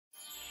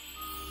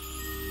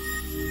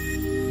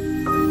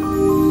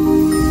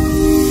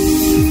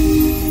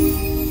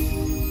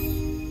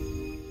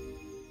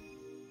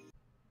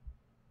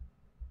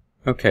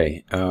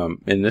Okay,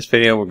 in this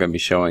video we're going to be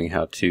showing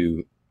how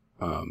to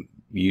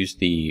use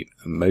the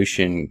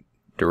motion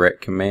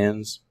direct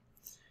commands.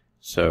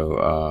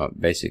 So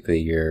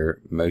basically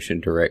your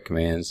motion direct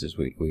commands as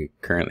we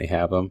currently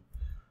have them.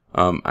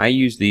 I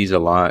use these a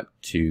lot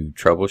to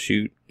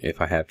troubleshoot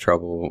if I have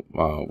trouble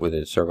with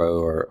a servo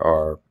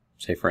or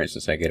say for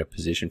instance I get a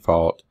position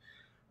fault.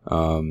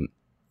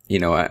 You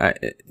know, I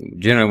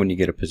generally when you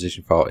get a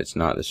position fault, it's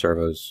not the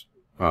servo's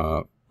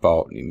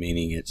fault,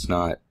 meaning it's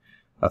not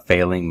a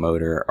failing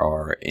motor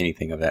or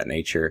anything of that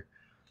nature.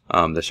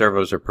 The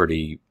servos are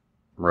pretty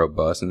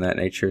robust in that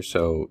nature,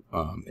 so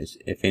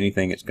if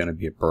anything, it's going to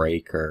be a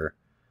break or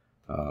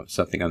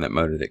something on that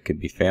motor that could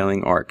be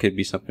failing, or it could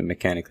be something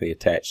mechanically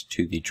attached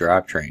to the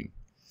drivetrain.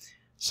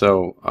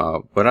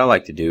 So what I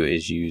like to do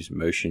is use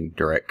motion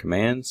direct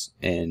commands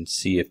and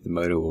see if the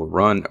motor will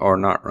run or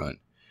not run.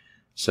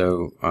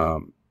 So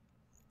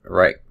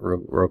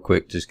real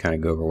quick, just kind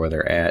of go over where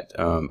they're at.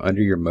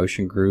 Under your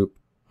motion group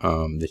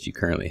that you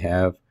currently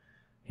have,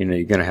 you know,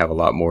 you're going to have a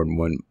lot more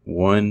than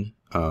one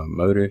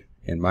motor.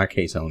 In my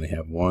case, I only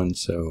have one,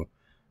 so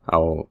I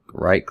will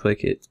right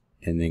click it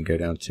and then go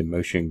down to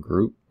motion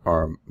group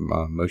or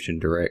motion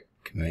direct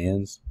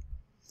commands.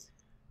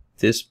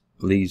 This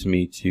leads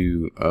me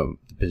to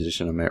the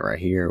position I'm at right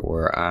here,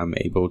 where I'm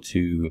able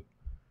to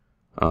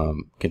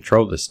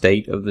control the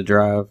state of the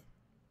drive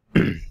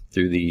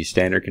through the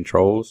standard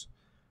controls.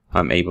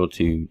 I'm able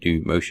to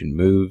do motion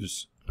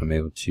moves. I'm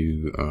able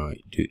to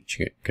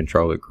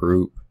control a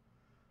group,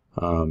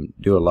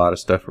 do a lot of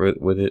stuff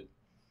with it.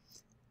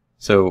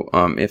 So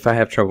if I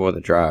have trouble with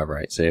the drive,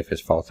 right, say if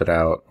it's faulted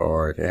out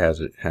or if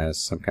it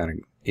has some kind of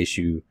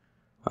issue,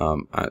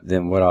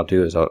 then what I'll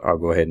do is I'll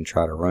go ahead and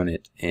try to run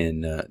it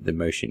in the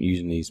motion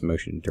using these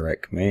motion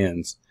direct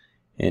commands,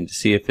 and to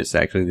see if it's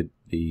actually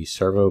the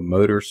servo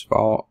motor's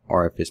fault,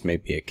 or if it's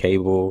maybe a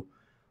cable,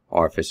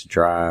 or if it's a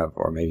drive,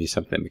 or maybe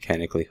something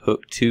mechanically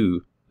hooked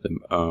to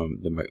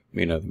the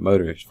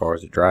motor as far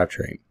as the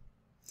drivetrain.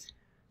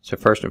 So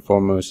first and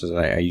foremost is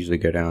I usually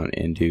go down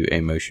and do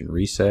a motion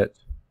reset,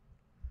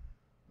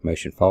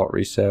 motion fault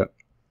reset.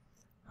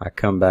 I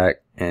come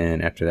back,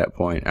 and after that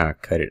point I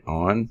cut it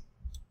on,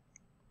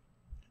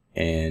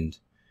 and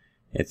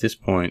at this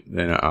point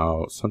then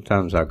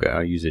sometimes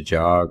I'll use a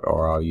jog,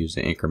 or I'll use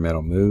an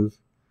incremental move.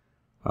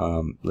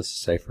 Let's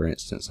just say for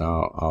instance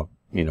I'll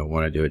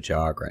want to do a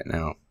jog right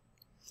now,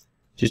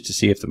 just to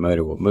see if the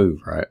motor will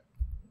move, right?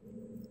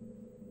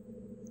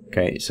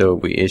 Okay, so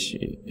as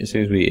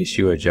soon as we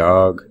issue a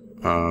jog,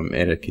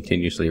 it'll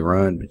continuously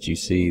run, but you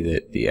see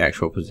that the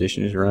actual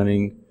position is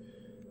running.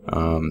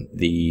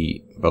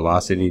 The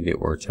velocity that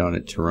we're telling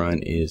it to run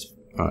is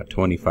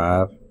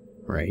 25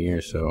 right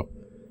here, so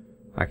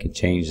I can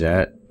change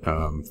that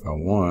if I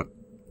want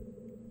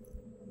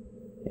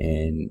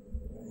and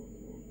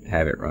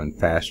have it run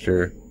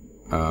faster,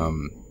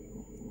 and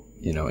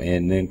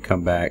then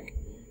come back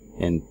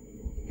and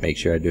make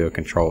sure I do a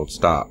controlled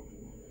stop.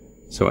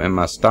 So in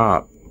my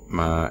stop,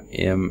 my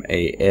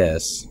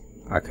MAS,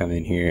 I come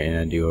in here and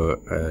I do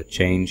a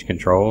change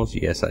controls.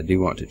 Yes, I do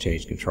want to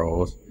change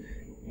controls,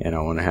 and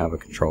I want to have a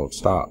controlled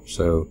stop.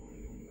 So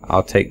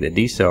I'll take the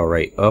decel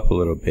rate up a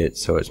little bit,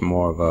 so it's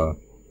more of a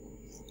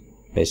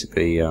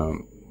basically a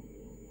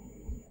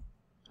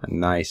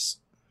nice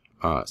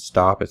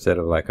stop instead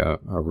of like a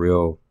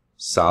real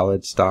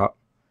solid stop.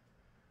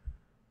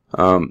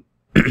 And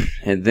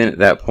then at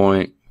that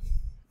point,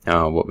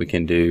 what we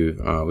can do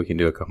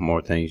a couple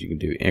more things. You can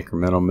do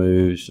incremental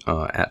moves,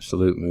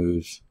 absolute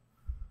moves.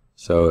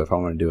 So if I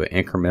want to do an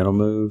incremental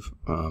move,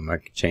 I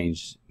can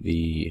change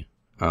the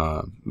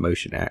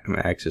motion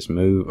axis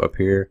move up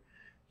here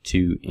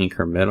to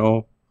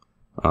incremental.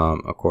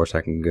 Of course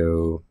I can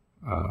go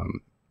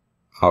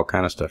all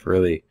kind of stuff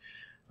really.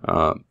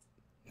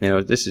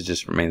 This is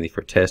just mainly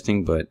for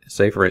testing, but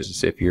say for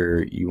instance if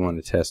you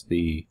want to test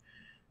the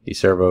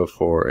servo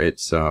for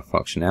its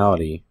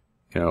functionality,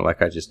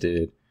 like I just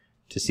did,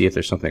 to see if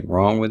there's something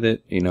wrong with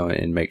it,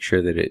 and make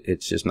sure that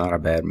it's just not a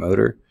bad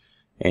motor,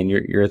 and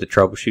you're at the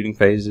troubleshooting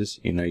phases,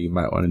 you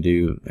might want to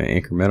do an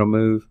incremental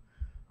move.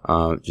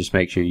 Just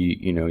make sure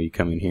you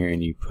come in here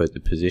and you put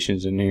the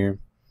positions in there.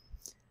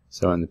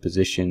 So in the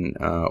position,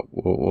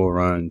 we'll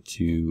run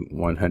to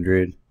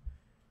 100.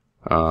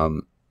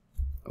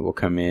 We'll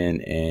come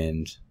in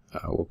and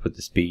we'll put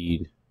the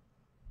speed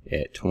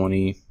at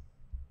 20.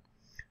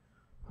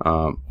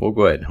 We'll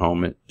go ahead and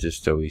home it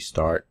just so we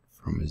start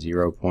from a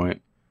 0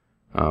 point.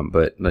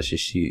 But let's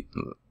just see,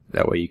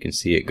 that way you can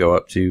see it go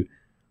up to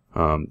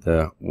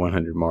the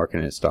 100 mark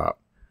and it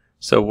stop.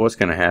 So what's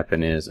going to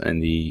happen is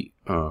in the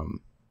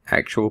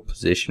actual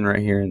position right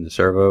here in the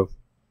servo,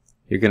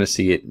 you're going to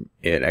see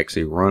it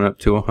actually run up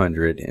to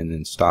 100 and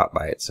then stop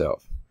by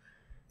itself.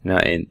 Now,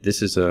 and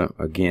this is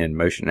again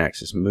motion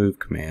axis move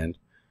command,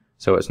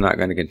 so it's not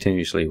going to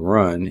continuously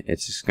run.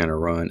 It's just going to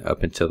run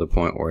up until the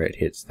point where it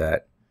hits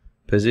that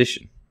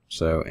position.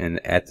 So, and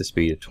at the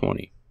speed of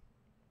 20.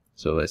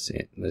 So let's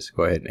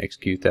go ahead and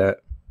execute that.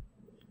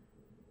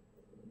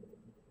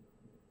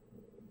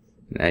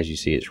 And as you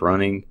see, it's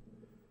running.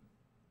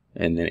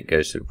 and then it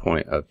goes to the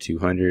point of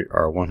 200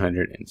 or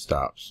 100 and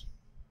stops.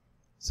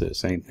 So the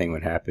same thing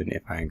would happen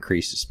if I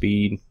increase the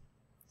speed.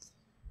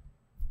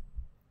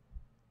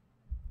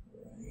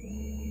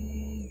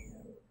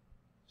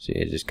 See,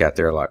 it just got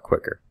there a lot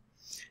quicker.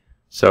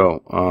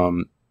 So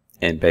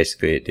and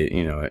basically it did,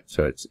 you know,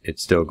 so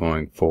it's still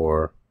going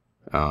for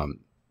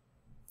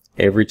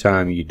every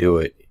time you do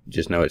it.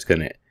 Just know it's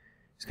gonna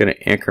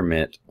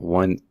increment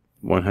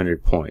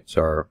 100 points,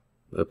 or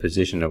a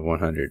position of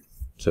 100.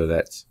 So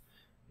that's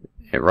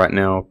right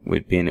now,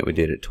 being that we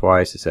did it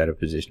twice, it's at a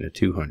position of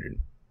 200.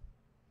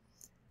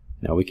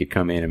 Now we could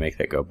come in and make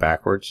that go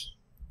backwards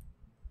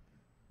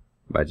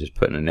by just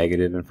putting a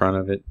negative in front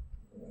of it,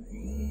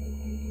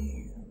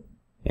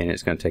 and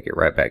it's going to take it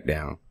right back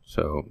down.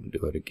 So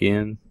do it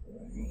again.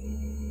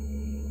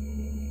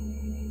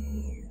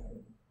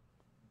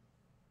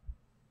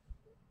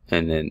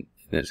 And then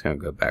it's going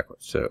to go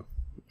backwards. So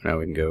now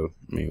we can go,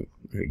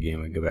 again,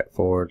 we can go back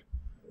forward.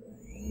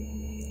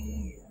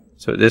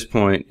 So at this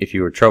point, if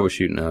you were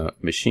troubleshooting a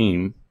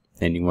machine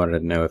and you wanted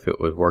to know if it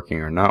was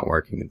working or not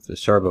working, if the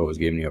servo was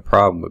giving you a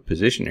problem with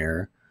position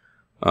error,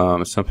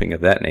 something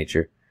of that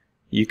nature,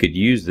 you could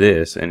use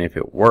this, and if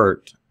it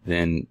worked,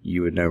 then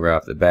you would know right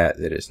off the bat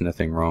that it's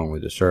nothing wrong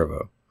with the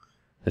servo.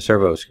 The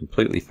servo is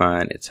completely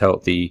fine, it's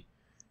healthy.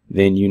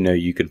 Then you know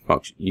you can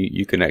function.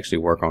 You can actually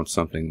work on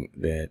something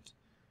that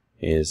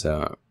is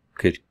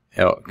could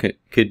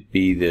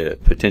be the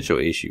potential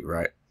issue,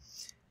 right?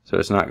 So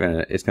it's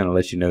gonna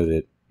let you know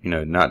that, you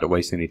know, not to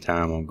waste any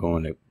time on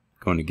going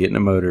to getting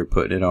a motor,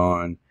 putting it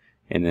on,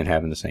 and then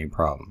having the same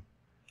problem.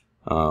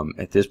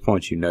 At this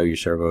point, you know your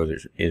servo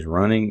is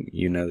running.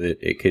 You know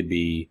that it could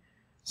be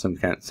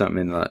something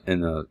in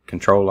the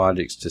control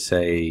logics to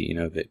say, you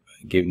know, that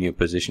giving you a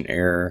position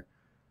error.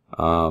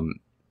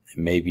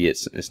 Maybe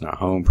it's not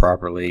home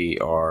properly,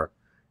 or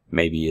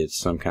maybe it's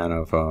some kind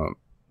of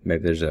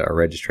maybe there's a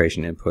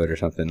registration input or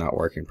something not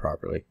working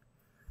properly.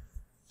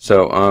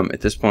 So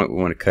at this point, we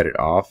want to cut it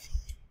off.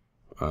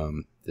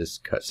 This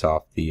cuts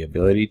off the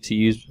ability to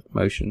use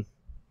motion,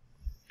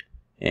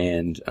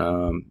 and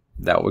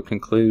that would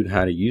conclude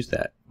how to use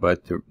that.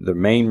 But the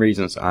main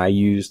reasons I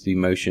use the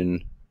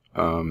motion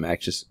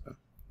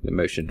the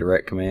motion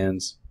direct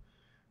commands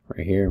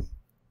right here,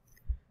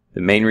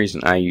 the main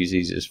reason I use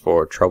these is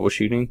for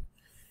troubleshooting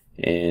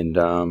and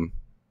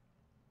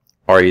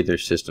or either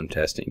system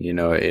testing. You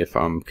know, if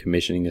I'm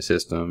commissioning a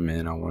system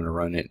and I want to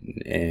run it,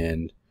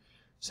 and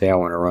say I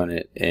want to run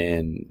it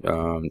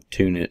and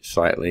tune it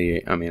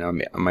slightly, I mean,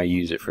 I might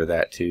use it for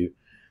that too.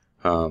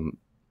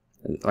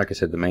 Like I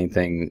said, the main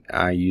thing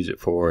I use it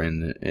for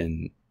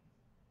in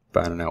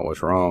finding out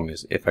what's wrong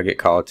is if I get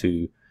called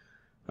to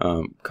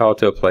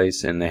a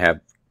place and they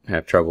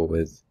have trouble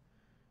with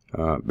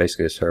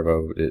basically a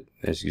servo that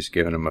is just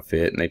giving them a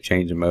fit, and they've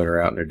changed the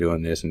motor out and they're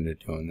doing this and they're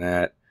doing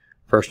that.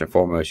 First and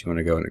foremost, you want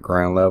to go into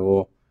ground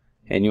level,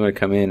 and you want to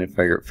come in and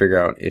figure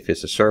out if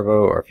it's a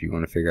servo, or if you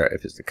want to figure out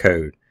if it's the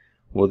code.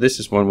 Well, this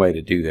is one way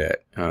to do that.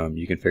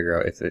 You can figure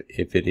out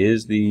if it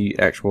is the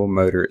actual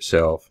motor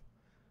itself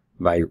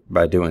by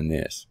doing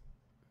this.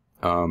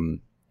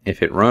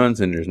 If it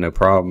runs and there's no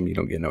problem, you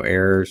don't get no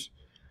errors,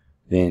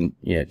 then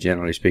yeah,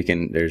 generally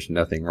speaking, there's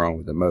nothing wrong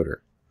with the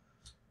motor.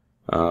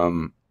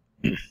 You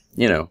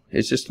know,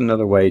 it's just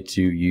another way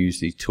to use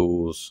these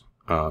tools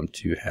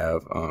to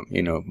have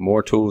you know,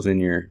 more tools in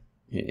your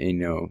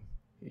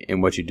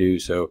in what you do.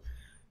 So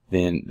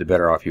then the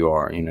better off you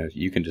are. You know,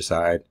 you can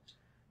decide,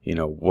 you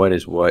know, what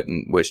is what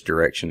and which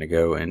direction to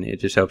go, and it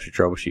just helps you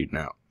troubleshooting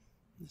out.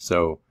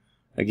 So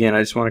again, I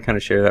just want to kind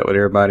of share that with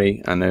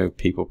everybody. I know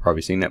people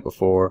probably seen that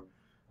before.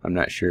 I'm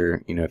not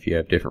sure, you know, if you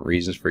have different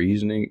reasons for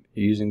using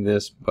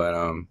this,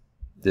 but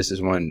this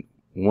is one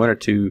or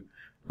two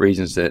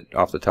reasons that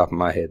off the top of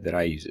my head that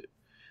I use it.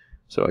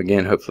 So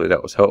again, hopefully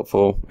that was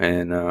helpful,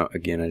 and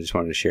again, I just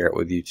wanted to share it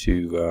with you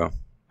to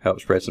help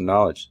spread some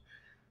knowledge.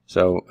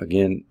 So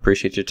again,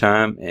 appreciate your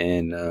time,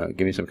 and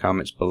give me some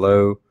comments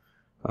below.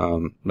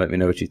 Let me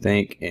know what you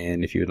think,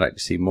 and if you would like to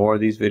see more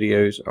of these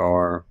videos,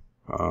 or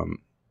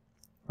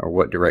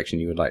what direction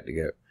you would like to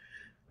go.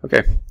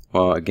 Okay,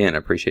 well, again, I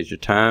appreciate your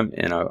time,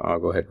 and I'll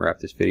go ahead and wrap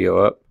this video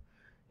up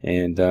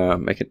and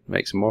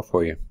make some more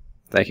for you.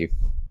 Thank you.